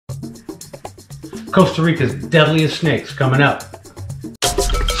Costa Rica's deadliest snakes coming up.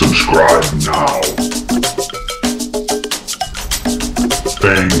 Subscribe now.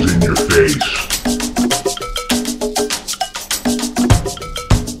 Fangs in your face.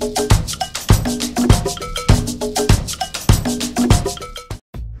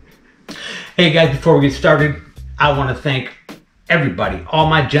 Hey guys, before we get started, I want to thank everybody, all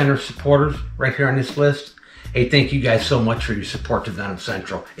my generous supporters right here on this list. Hey, thank you guys so much for your support to Venom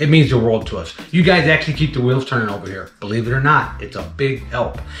Central. It means the world to us. You guys actually keep the wheels turning over here. Believe it or not, it's a big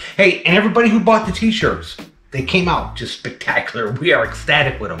help. Hey, and everybody who bought the t-shirts, they came out just spectacular. We are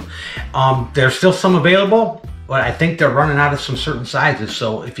ecstatic with them. There's still some available, but I think they're running out of some certain sizes.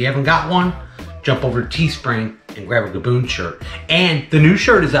 So if you haven't got one, jump over to Teespring and grab a Gaboon shirt. And the new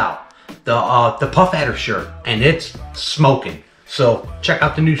shirt is out. The Puff Adder shirt, and it's smoking. So check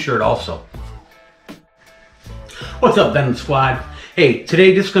out the new shirt also. What's up, Venom Squad? Hey,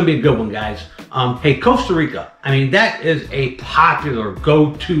 today this is gonna be a good one, guys. Hey, Costa Rica. I mean, that is a popular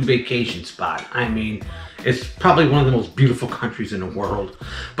go-to vacation spot. I mean, it's probably one of the most beautiful countries in the world.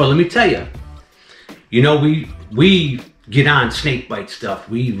 But let me tell you, you know, we get on snakebite stuff.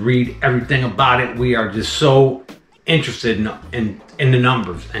 We read everything about it. We are just so interested in the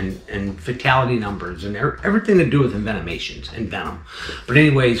numbers and fatality numbers and everything to do with envenomations and venom. But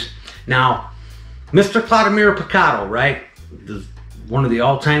anyways, now Mr. Claudemiro Picado, right? One of the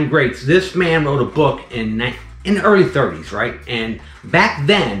all-time greats. This man wrote a book in the early 30s, right? And back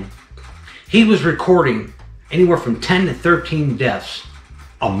then, he was recording anywhere from 10 to 13 deaths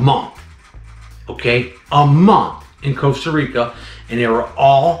a month. Okay, a month in Costa Rica, and they were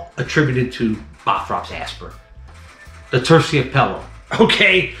all attributed to Bothrops asper. The terciopello,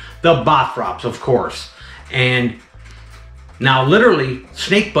 okay? The Bothrops, of course. And now literally,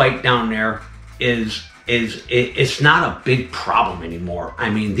 snakebite down there it's not a big problem anymore.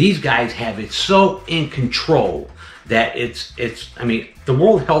 I mean, these guys have it so in control that I mean, the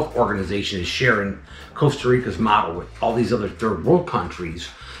World Health Organization is sharing Costa Rica's model with all these other third world countries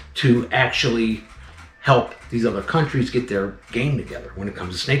to actually help these other countries get their game together when it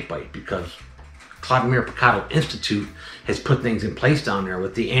comes to snakebite, because Claudemiro Picado Institute has put things in place down there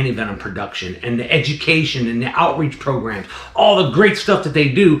with the anti-venom production and the education and the outreach programs, all the great stuff that they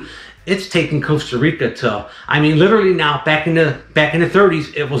do. It's taken Costa Rica to, I mean, literally now, back in the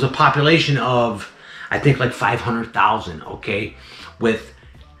 30s, it was a population of, I think, like 500,000, okay, with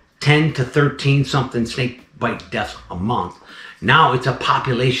 10 to 13 something snake bite deaths a month. Now it's a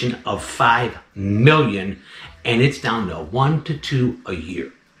population of 5 million, and it's down to 1 to 2 a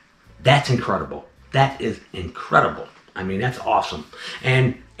year. That's incredible. That is incredible. I mean, that's awesome.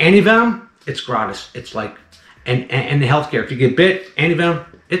 And anti-venom, it's gratis. It's like, and the healthcare. If you get bit, anti-venom,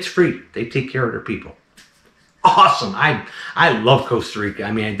 it's free. They take care of their people. Awesome. I love Costa Rica.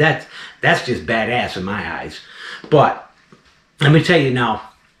 I mean, that's just badass in my eyes. But let me tell you now,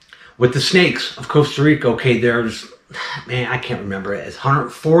 with the snakes of Costa Rica, okay, there's, man, I can't remember it. It's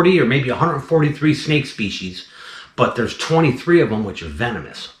 140 or maybe 143 snake species. But there's 23 of them which are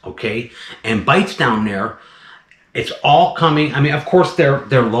venomous, okay? And bites down there, it's all coming, I mean, of course, they're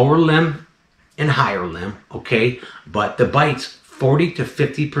lower limb and higher limb, okay? But the bites, 40 to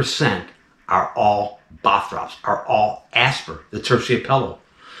 50% are all Bothrops, are all asper, the terciopello.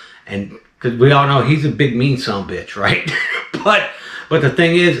 And because we all know he's a big mean son of a bitch, right? but the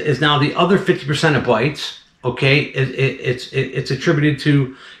thing is now the other 50% of bites, okay, it's attributed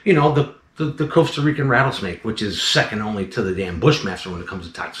to, you know, the Costa Rican rattlesnake, which is second only to the damn Bushmaster when it comes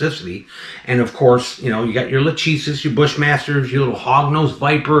to toxicity. And of course, you know, you got your Lachesis, your Bushmasters, your little hog-nosed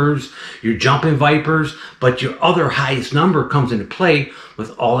vipers, your jumping vipers, but your other highest number comes into play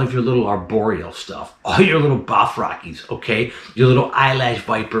with all of your little arboreal stuff, all your little Bothrops, okay? Your little eyelash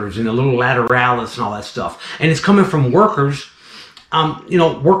vipers and the little lateralis and all that stuff. And it's coming from workers, you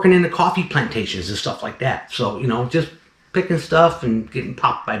know, working in the coffee plantations and stuff like that. So, you know, just picking stuff and getting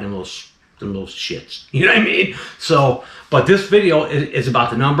popped by them little shits, you know what I mean? So, but this video is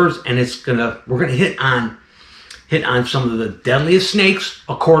about the numbers, and we're gonna hit on some of the deadliest snakes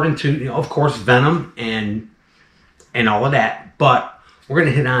according to, you know, of course, venom and all of that. But we're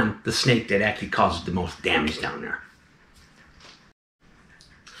gonna hit on the snake that actually causes the most damage down there.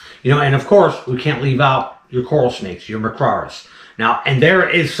 You know, and of course, we can't leave out your coral snakes, your Macraris. Now, and there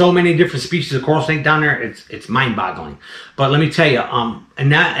is so many different species of coral snake down there, it's mind-boggling. But let me tell you,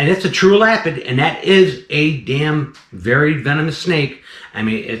 and it's a true lapid, and that is a damn very venomous snake. I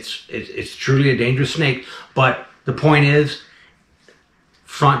mean, it's truly a dangerous snake. But the point is,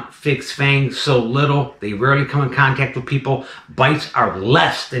 front fixed fangs so little, they rarely come in contact with people. Bites are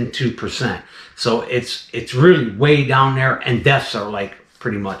less than 2%. So it's really way down there, and deaths are like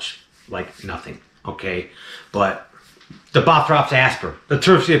pretty much like nothing. okay? But the Bothrops asper, the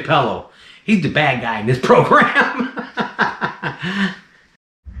tertiapello, he's the bad guy in this program.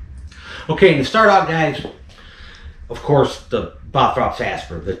 Okay, and to start out, guys, of course, the Bothrops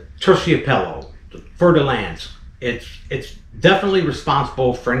asper, the tertiapello, the Fer-de-Lance, it's definitely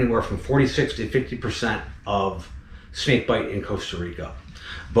responsible for anywhere from 46 to 50% of snakebite in Costa Rica.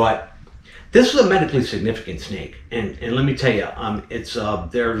 But this is a medically significant snake, and let me tell you,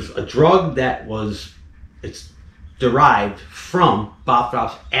 there's a drug that it's derived from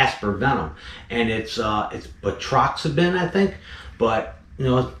Bothrops asper venom, and it's batroxabin, I think. But you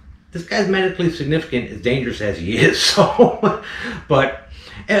know, this guy's medically significant, as dangerous as he is. So, but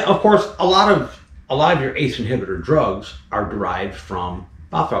of course, a lot of your ACE inhibitor drugs are derived from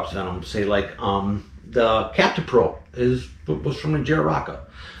Bothrops venom. Say like the Captopril was from the Jararaca.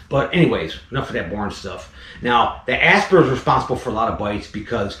 But anyways, enough of that boring stuff. Now, the asper is responsible for a lot of bites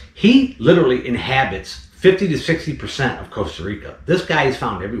because he literally inhabits 50 to 60% of Costa Rica. This guy is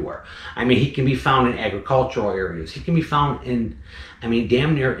found everywhere. I mean, he can be found in agricultural areas. He can be found in, I mean,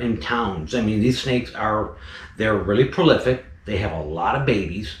 damn near in towns. I mean, these snakes they're really prolific. They have a lot of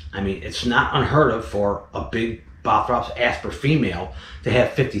babies. I mean, it's not unheard of for a big Bothrops asper female to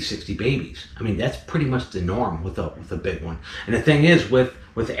have 50, 60 babies. I mean, that's pretty much the norm with a big one. And the thing is, with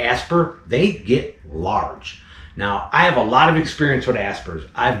asper, they get large. Now, I have a lot of experience with aspers.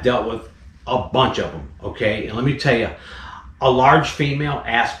 I've dealt with a bunch of them, okay? And let me tell you, a large female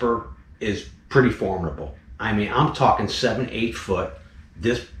asper is pretty formidable. I mean, I'm talking 7, 8 foot,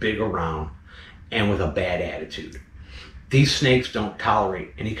 this big around, and with a bad attitude. These snakes don't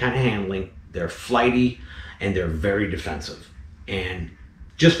tolerate any kind of handling. They're flighty, and they're very defensive. And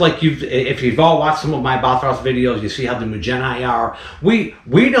just like if you've all watched some of my Bothrops videos, you see how the Mugeni are. We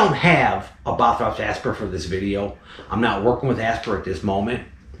don't have a Bothrops asper for this video. I'm not working with asper at this moment,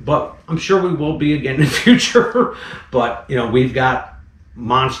 but I'm sure we will be again in the future. But you know, we've got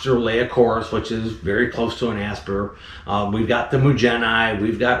Monster Laecoris, which is very close to an asper. We've got the Mugeni.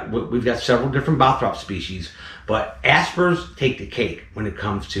 We've got several different Bothrops species. But aspers take the cake when it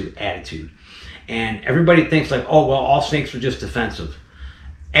comes to attitude. And everybody thinks like, oh, well, all snakes are just defensive.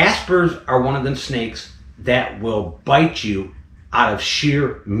 Aspers are one of them snakes that will bite you out of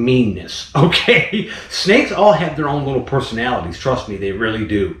sheer meanness, okay? Snakes all have their own little personalities. Trust me, they really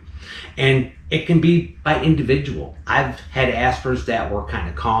do. And it can be by individual. I've had aspers that were kind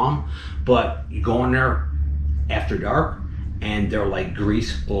of calm, but you go in there after dark and they're like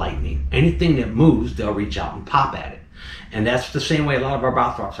grease lightning. Anything that moves, they'll reach out and pop at it. And that's the same way a lot of our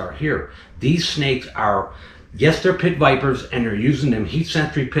Bothrops are here. These snakes are, yes, they're pit vipers, and they're using them heat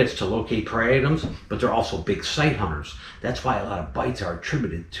sensory pits to locate prey items, but they're also big sight hunters. That's why a lot of bites are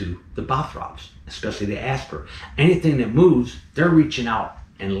attributed to the Bothrops, especially the asper. Anything that moves, they're reaching out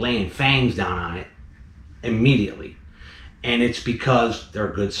and laying fangs down on it immediately. And it's because they're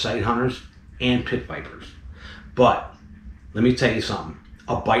good sight hunters and pit vipers. But let me tell you something.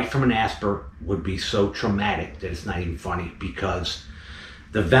 A bite from an asper would be so traumatic that it's not even funny, because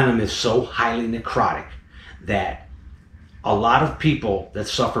the venom is so highly necrotic that a lot of people that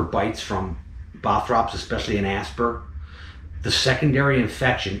suffer bites from Bothrops, especially an asper, the secondary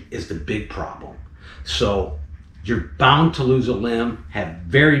infection is the big problem. So you're bound to lose a limb, have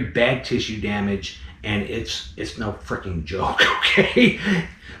very bad tissue damage, and it's no freaking joke, okay?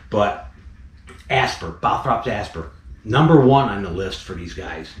 But asper, Bothrops asper, #1 on the list for these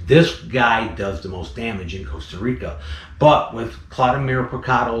guys. This guy does the most damage in Costa Rica. But with Clodomira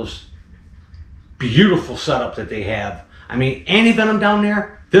Picato's beautiful setup that they have, I mean, anti-venom down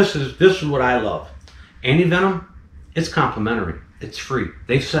there, this is what I love. Anti-venom, it's complimentary. It's free.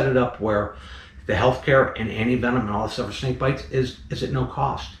 They've set it up where the healthcare and anti-venom and all this stuff for snake bites is at no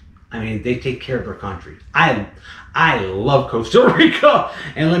cost. I mean, they take care of their country. I love Costa Rica,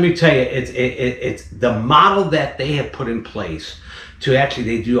 and let me tell you, it's the model that they have put in place to actually,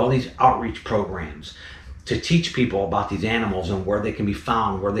 they do all these outreach programs to teach people about these animals and where they can be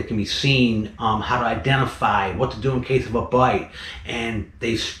found, where they can be seen, how to identify, what to do in case of a bite, and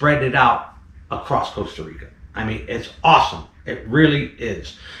they spread it out across Costa Rica. I mean, it's awesome. It really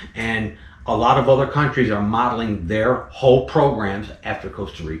is. And a lot of other countries are modeling their whole programs after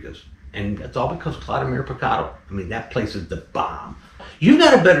Costa Rica's. And that's all because of Clodomira Picato. I mean, that place is the bomb. You've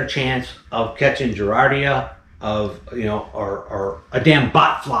got a better chance of catching Gerardia, or a damn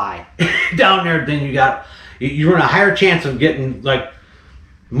bot fly down there than you run a higher chance of getting like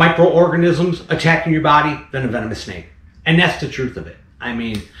microorganisms attacking your body than a venomous snake. And that's the truth of it. I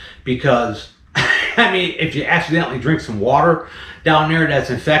mean, because I mean, if you accidentally drink some water down there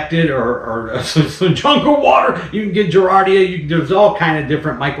that's infected, or some jungle water, you can get Giardia. There's all kind of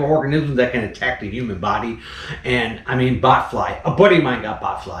different microorganisms that can attack the human body. And I mean, botfly. A buddy of mine got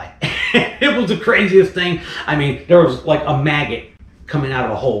botfly. It was the craziest thing. I mean, there was like a maggot coming out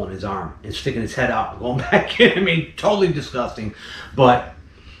of a hole in his arm and sticking his head out and going back in. I mean, totally disgusting. But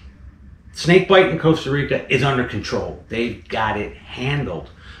snake bite in Costa Rica is under control. They've got it handled.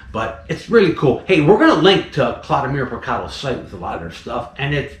 But it's really cool. Hey, we're going to link to Clodomir Percato's site with a lot of their stuff.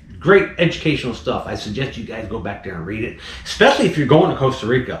 And it's great educational stuff. I suggest you guys go back there and read it. Especially if you're going to Costa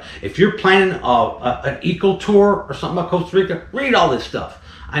Rica. If you're planning an eco tour or something about Costa Rica, read all this stuff.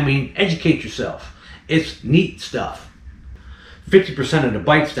 I mean, educate yourself. It's neat stuff. 50% of the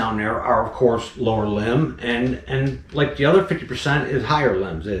bites down there are, of course, lower limb, and like the other 50% is higher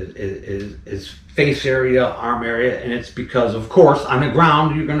limbs, is face area, arm area, and it's because, of course, on the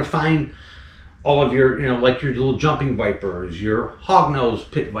ground you're going to find all of your, like your little jumping vipers, your hognose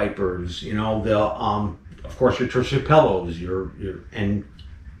pit vipers, of course, your terciopellos, and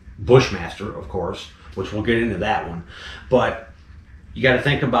Bushmaster, of course, which we'll get into that one. But you got to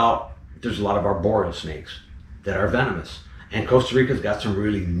think about, there's a lot of arboreal snakes that are venomous. And Costa Rica's got some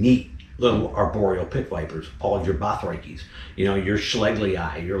really neat little arboreal pit vipers, all of your Bothrops, your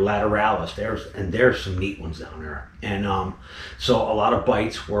Schleglii, your lateralis, there's some neat ones down there. And so a lot of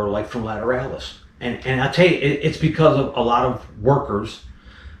bites were like from lateralis. And I'll tell you, it's because of a lot of workers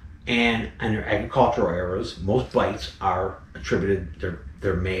and their agricultural eras. Most bites are attributed,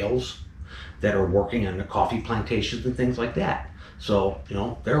 they're males that are working on the coffee plantations and things like that. So,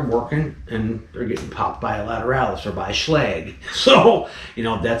 they're working and they're getting popped by a lateralis or by a schleg. So,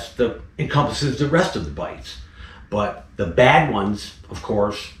 that's encompasses the rest of the bites. But the bad ones, of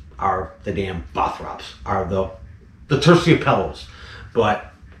course, are the damn Bothrops, are the terciopellos.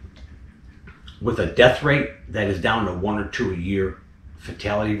 But with a death rate that is down to 1 or 2 a year,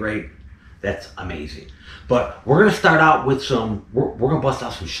 fatality rate, that's amazing. But we're going to start out with we're going to bust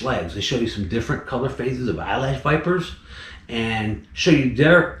out some schlegs and show you some different color phases of eyelash vipers, and show you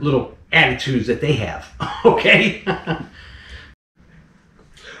their little attitudes that they have, okay?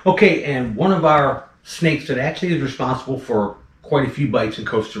 Okay, and one of our snakes that actually is responsible for quite a few bites in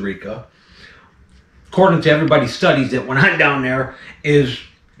Costa Rica, according to everybody's studies that went on down there, is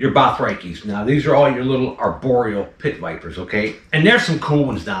your Bothrops. Now, these are all your little arboreal pit vipers, okay? And there's some cool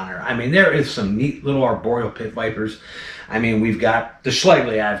ones down there. I mean, there is some neat little arboreal pit vipers. I mean, we've got the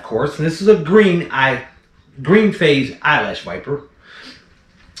Schleglii, of course, and this is a green phase eyelash viper,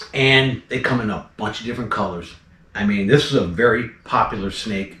 and they come in a bunch of different colors. I mean, this is a very popular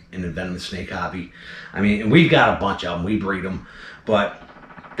snake in the venomous snake hobby. I mean, and we've got a bunch of them, we breed them, but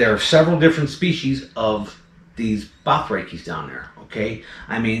there are several different species of these Bothrops down there, okay?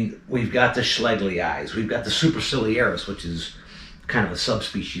 I mean, we've got the Schleglii, we've got the superciliaris, which is kind of a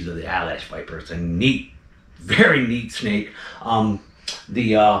subspecies of the eyelash viper. It's a neat, very neat snake.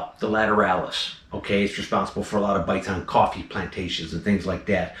 The lateralis, okay, it's responsible for a lot of bites on coffee plantations and things like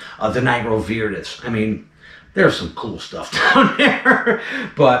that. The nigroviridis, I mean, there's some cool stuff down there.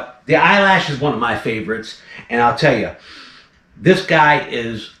 But the eyelash is one of my favorites, and I'll tell you, this guy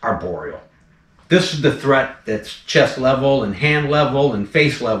is arboreal. This is the threat that's chest level and hand level and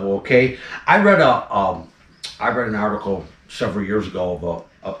face level, okay? I read an article several years ago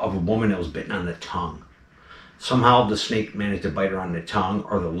of a woman that was bitten on the tongue. Somehow the snake managed to bite her on the tongue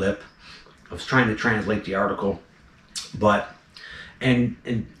or the lip. I was trying to translate the article, but and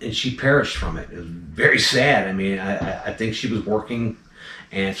she perished from it. It was very sad. I mean, I think she was working,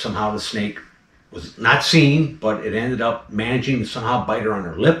 and somehow the snake was not seen, but it ended up managing to somehow bite her on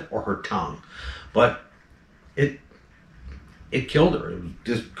her lip or her tongue. But it killed her. It was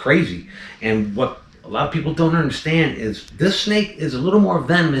just crazy. And what a lot of people don't understand is this snake is a little more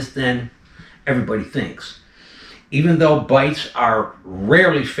venomous than everybody thinks. Even though bites are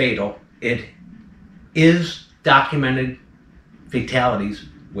rarely fatal, it is documented fatalities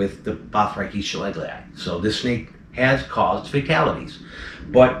with the Bothrops schleglii. So this snake has caused fatalities,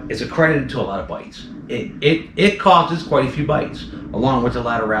 but it's accredited to a lot of bites. It causes quite a few bites, along with the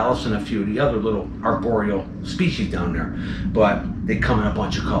lateralis and a few of the other little arboreal species down there. But they come in a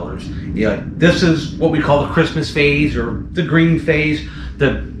bunch of colors. Yeah, this is what we call the Christmas phase or the green phase.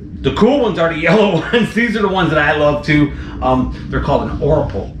 The cool ones are the yellow ones. These are the ones that I love too. They're called an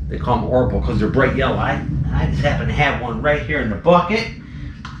orpal. They call them orpal because they're bright yellow. I just happen to have one right here in the bucket.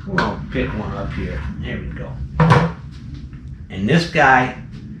 We're gonna pick one up here. There we go. And this guy,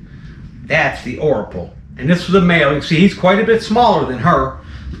 that's the orpal. And this was a male. You can see he's quite a bit smaller than her.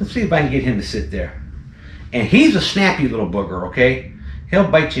 Let's see if I can get him to sit there. And he's a snappy little booger, okay? he'll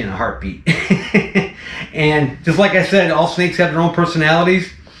bite you in a heartbeat. And just like I said, all snakes have their own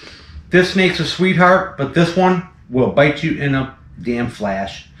personalities. This snake's a sweetheart, but this one will bite you in a damn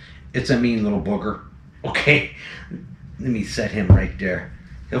flash. It's a mean little booger. Okay, let me set him right there.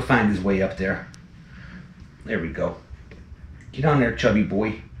 He'll find his way up there. There we go. Get on there, chubby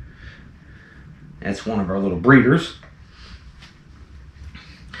boy. That's one of our little breeders.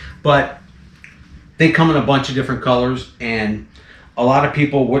 But they come in a bunch of different colors, and a lot of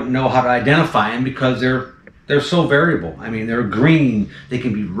people wouldn't know how to identify them because they're so variable. I mean, they're green, they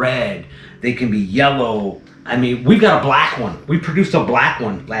can be red, they can be yellow. I mean, we got a black one. We produced a black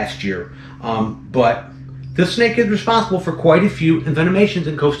one last year. But this snake is responsible for quite a few envenomations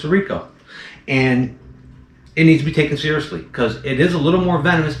in Costa Rica. And it needs to be taken seriously because it is a little more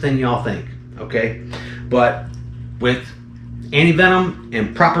venomous than y'all think, okay? But with anti-venom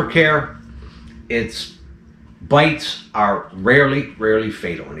and proper care, its bites are rarely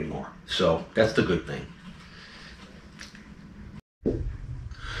fatal anymore. So that's the good thing.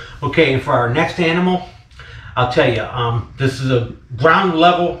 Okay, and for our next animal, I'll tell you, this is a ground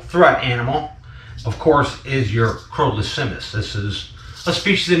level threat animal. Of course, is your crowless simus. This is a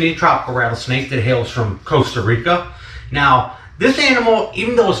species of Neotropical rattlesnake that hails from Costa Rica. Now, this animal,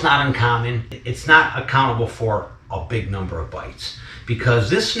 even though it's not uncommon, it's not accountable for a big number of bites because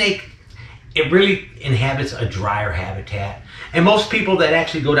this snake, it really inhabits a drier habitat. And most people that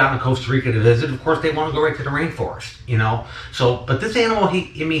actually go down to Costa Rica to visit, of course, they want to go right to the rainforest, you know. So, but this animal,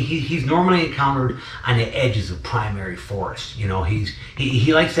 he's normally encountered on the edges of primary forest. You know,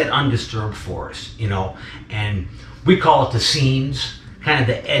 he likes that undisturbed forest, you know, and we call it the seams, kind of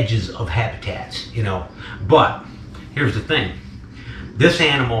the edges of habitats, you know. But here's the thing: this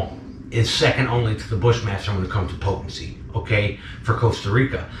animal is second only to the Bushmaster when it comes to potency. Okay, for Costa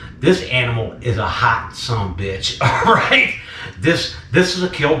Rica, this animal is a hot son of a bitch. All right, this is a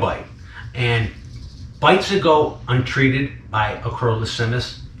kill bite, and bites that go untreated by a crowless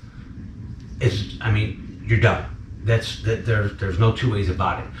simus is, I mean, you're done. There's no two ways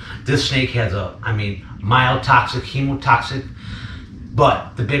about it. This snake has a, I mean, mild toxic, hemotoxic,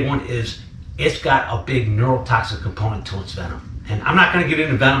 but the big one is it's got a big neurotoxic component to its venom. And I'm not going to get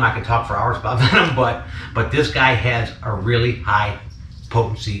into venom. I can talk for hours about venom, but this guy has a really high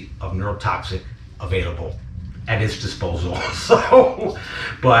potency of neurotoxic available at its disposal. So,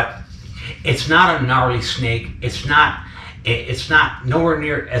 but it's not a gnarly snake. It's not nowhere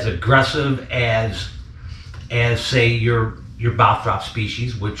near as aggressive as say your Bothrops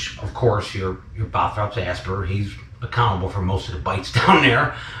species, which of course your Bothrops asper, he's accountable for most of the bites down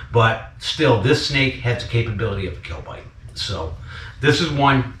there. But still, this snake has the capability of a kill bite. So this is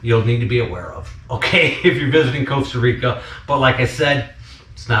one you'll need to be aware of, okay, if you're visiting Costa Rica. But like I said,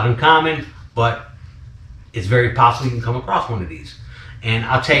 it's not uncommon, but it's very possible you can come across one of these. And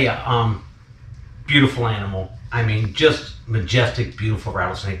I'll tell you, beautiful animal. I mean, just majestic, beautiful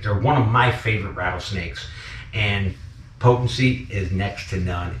rattlesnake. They're one of my favorite rattlesnakes. And potency is next to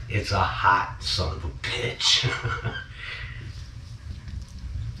none. It's a hot son of a bitch.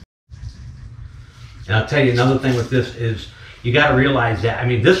 And I'll tell you another thing with this is you got to realize that, I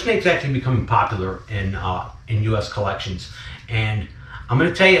mean, this snake's actually becoming popular in U.S. collections. And I'm going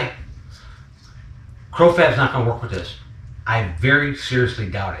to tell you, Crowfab's not going to work with this. I very seriously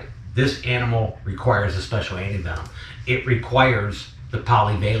doubt it. This animal requires a special antivenom. It requires the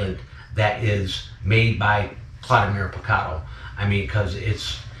polyvalent that is made by Clodomira piccato. I mean, because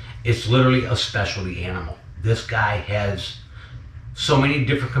it's literally a specialty animal. This guy has so many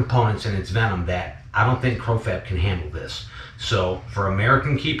different components in its venom that I don't think Crowfab can handle this. So for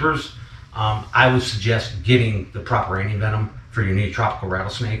American keepers, I would suggest getting the proper antivenom for your Neotropical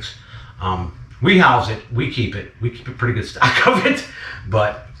rattlesnakes. We house it, we keep a pretty good stock of it,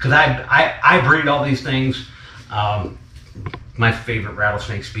 but because I breed all these things. My favorite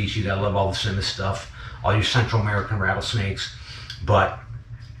rattlesnake species, I love all the simus stuff, all your Central American rattlesnakes, but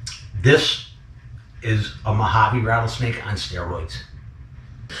this is a Mojave rattlesnake on steroids.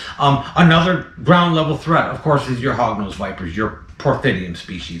 Another ground level threat, of course, is your hognose vipers, your Porthidium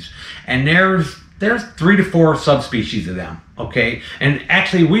species. And there's 3 to 4 subspecies of them, okay? And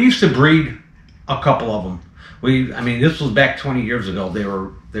actually, we used to breed a couple of them. I mean, this was back 20 years ago. They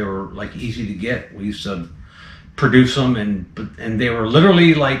were like easy to get. We used to produce them, and they were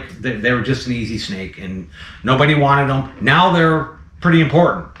literally like, they were just an easy snake, and nobody wanted them. Now they're pretty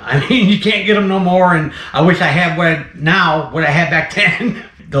important. I mean, you can't get them no more, and I wish I had what I had back then.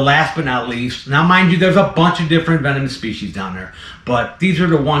 The last but not least, now mind you, there's a bunch of different venomous species down there, but these are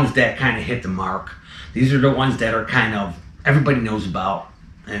the ones that kind of hit the mark. These are the ones that are kind of, everybody knows about.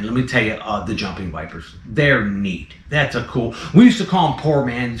 And let me tell you, the jumping vipers, they're neat. That's a cool, we used to call them poor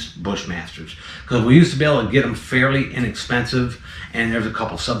man's Bushmasters, because we used to be able to get them fairly inexpensive, and there's a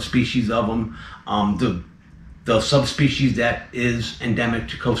couple subspecies of them. The subspecies that is endemic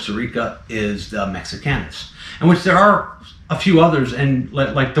to Costa Rica is the Mexicanus, in which there are a few others, and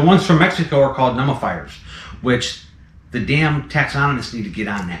like the ones from Mexico are called Nemophires, which the damn taxonomists need to get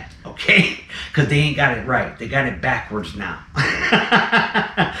on that, okay? Because they ain't got it right. They got it backwards now.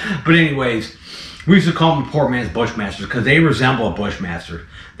 But anyways, we used to call them poor man's Bushmasters because they resemble a Bushmaster.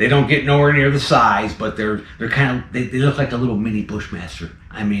 They don't get nowhere near the size, but they're kind of, they look like a little mini Bushmaster.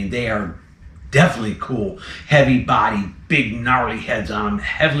 I mean, they are definitely cool. Heavy body, big gnarly heads on them,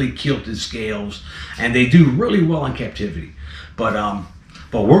 heavily kilted scales, and they do really well in captivity. But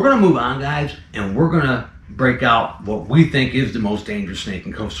we're gonna move on, guys, and we're gonna break out what we think is the most dangerous snake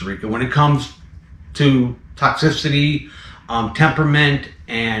in Costa Rica when it comes to toxicity, temperament,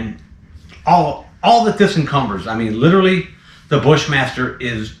 and all that this encumbers. I mean, literally, the Bushmaster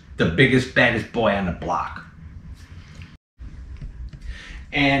is the biggest, baddest boy on the block.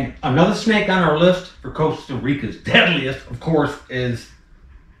 And another snake on our list for Costa Rica's deadliest, of course, is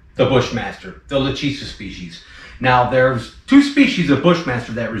the Bushmaster, the Lechuza species. Now, there's two species of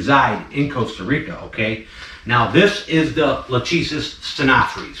Bushmaster that reside in Costa Rica, okay? Now, this is the Lechuza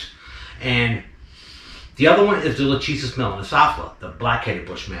stenophrys, and the other one is the Lechuza melanosophila, the black-headed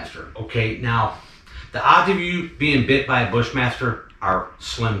Bushmaster, okay? Now, the odds of you being bit by a Bushmaster are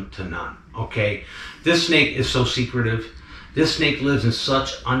slim to none, okay? This snake is so secretive. This snake lives in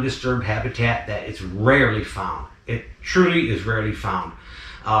such undisturbed habitat that it's rarely found. It truly is rarely found.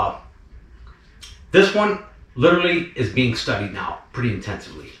 This one literally is being studied now pretty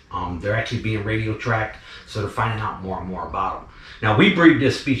intensively. They're actually being radio tracked, so they're finding out more and more about them. Now, we breed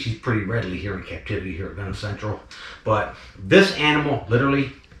this species pretty readily here in captivity here at Venom Central, but this animal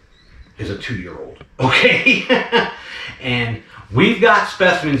literally is a 2-year-old, okay? And we've got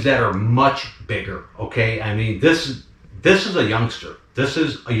specimens that are much bigger, okay? I mean, this is a youngster. This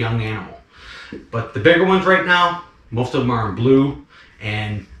is a young animal. But the bigger ones right now, most of them are in blue,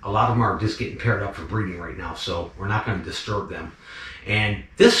 and a lot of them are just getting paired up for breeding right now, so we're not going to disturb them. And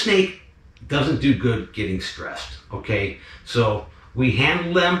this snake doesn't do good getting stressed, okay? So we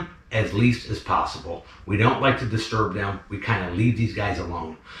handle them as least as possible. We don't like to disturb them. We kind of leave these guys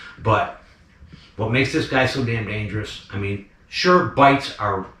alone. But what makes this guy so damn dangerous, I mean, sure, bites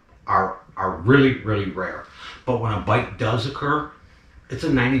are really, really rare. But when a bite does occur, it's a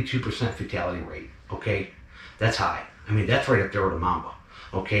 92% fatality rate, okay? That's high. I mean, that's right up there with a mamba,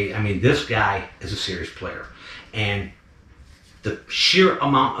 okay? I mean, this guy is a serious player. And the sheer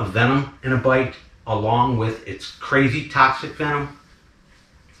amount of venom in a bite, along with its crazy toxic venom,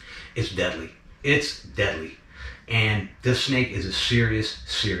 it's deadly. It's deadly. And this snake is a serious,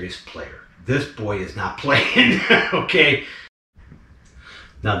 serious player. This boy is not playing, okay?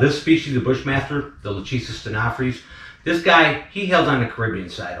 Now, this species of Bushmaster, the Lechuza stenophrys, this guy, he hails on the Caribbean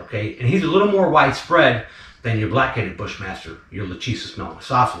side, okay? And he's a little more widespread than your black-headed Bushmaster, your Lechuza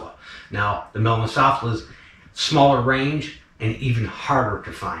melanosophila. Now, the melanosophila is smaller range and even harder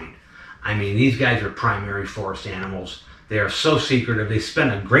to find. I mean, these guys are primary forest animals. They are so secretive. They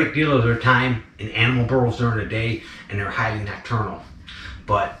spend a great deal of their time in animal burrows during the day, and they're highly nocturnal.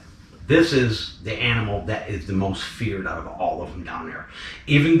 But this is the animal that is the most feared out of all of them down there.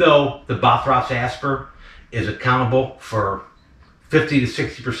 Even though the Bothrops asper is accountable for 50 to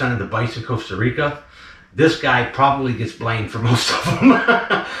 60% of the bites in Costa Rica, this guy probably gets blamed for most of them.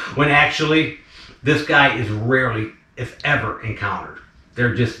 When actually, this guy is rarely, if ever, encountered.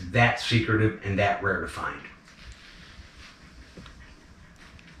 They're just that secretive and that rare to find.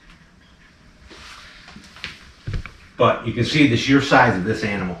 But you can see the sheer size of this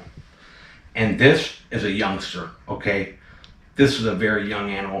animal. And this is a youngster, okay? This is a very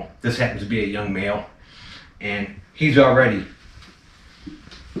young animal. This happens to be a young male. And he's 6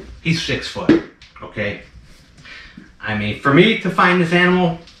 foot, okay? I mean, for me to find this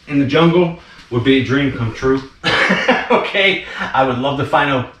animal in the jungle would be a dream come true, okay? I would love to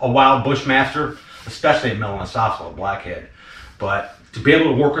find a wild Bushmaster, especially a melanosophila blackhead. But to be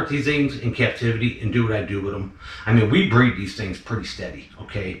able to work with these things in captivity and do what I do with them, I mean, we breed these things pretty steady,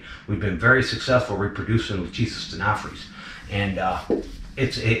 okay? We've been very successful reproducing Lechuza stenophrys. And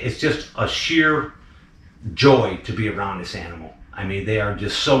it's just a sheer joy to be around this animal. I mean, they are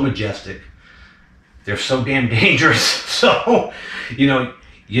just so majestic. They're so damn dangerous. So, you know,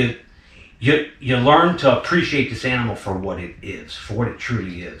 you learn to appreciate this animal for what it is, for what it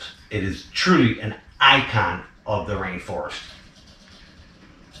truly is. It is truly an icon of the rainforest.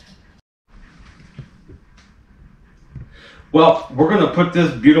 Well, we're going to put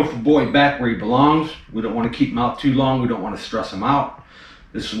this beautiful boy back where he belongs. We don't want to keep him out too long. We don't want to stress him out.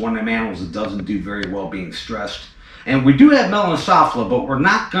 This is one of them animals that doesn't do very well being stressed. And we do have Melanophylla, but we're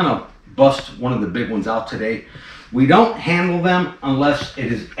not going to bust one of the big ones out today. We don't handle them unless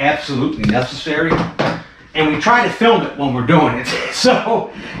it is absolutely necessary. And we try to film it when we're doing it.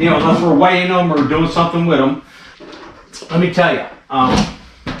 So, you know, unless we're weighing them or doing something with them. Let me tell you,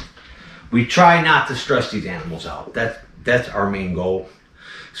 we try not to stress these animals out. That's our main goal.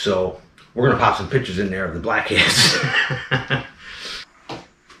 So we're going to pop some pictures in there of the blackheads.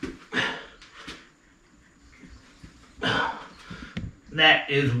 That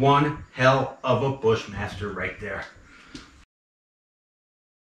is one hell of a Bushmaster right there.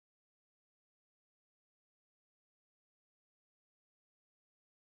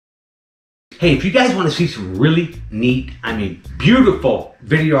 Hey, if you guys want to see some really neat, I mean beautiful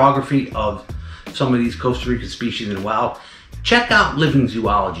videography of some of these Costa Rican species in the wild, check out Living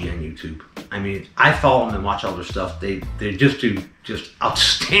Zoology on YouTube. I mean, I follow them and watch all their stuff. They just do just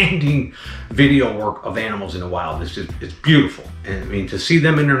outstanding video work of animals in the wild. It's beautiful. And I mean, to see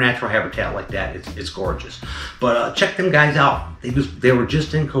them in their natural habitat like that, it's gorgeous. But check them guys out. They were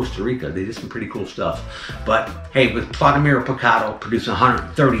just in Costa Rica. They did some pretty cool stuff. But hey, with Plottimera picado producing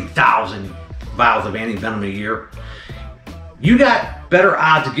 130,000 vials of anti-venom a year, you got better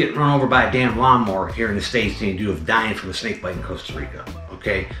odds of getting run over by a damn lawnmower here in the States than you do of dying from a snake bite in Costa Rica.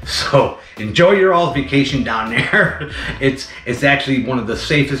 Okay, so enjoy your all's vacation down there. It's actually one of the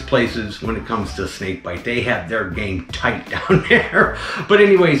safest places when it comes to snake bite. They have their game tight down there. But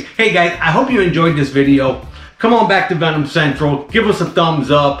anyways, hey guys, I hope you enjoyed this video. Come on back to Venom Central. Give us a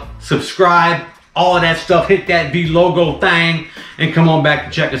thumbs up, subscribe, all of that stuff. Hit that V logo thing and come on back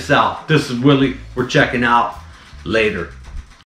to check us out. This is Willie. We're checking out. Later.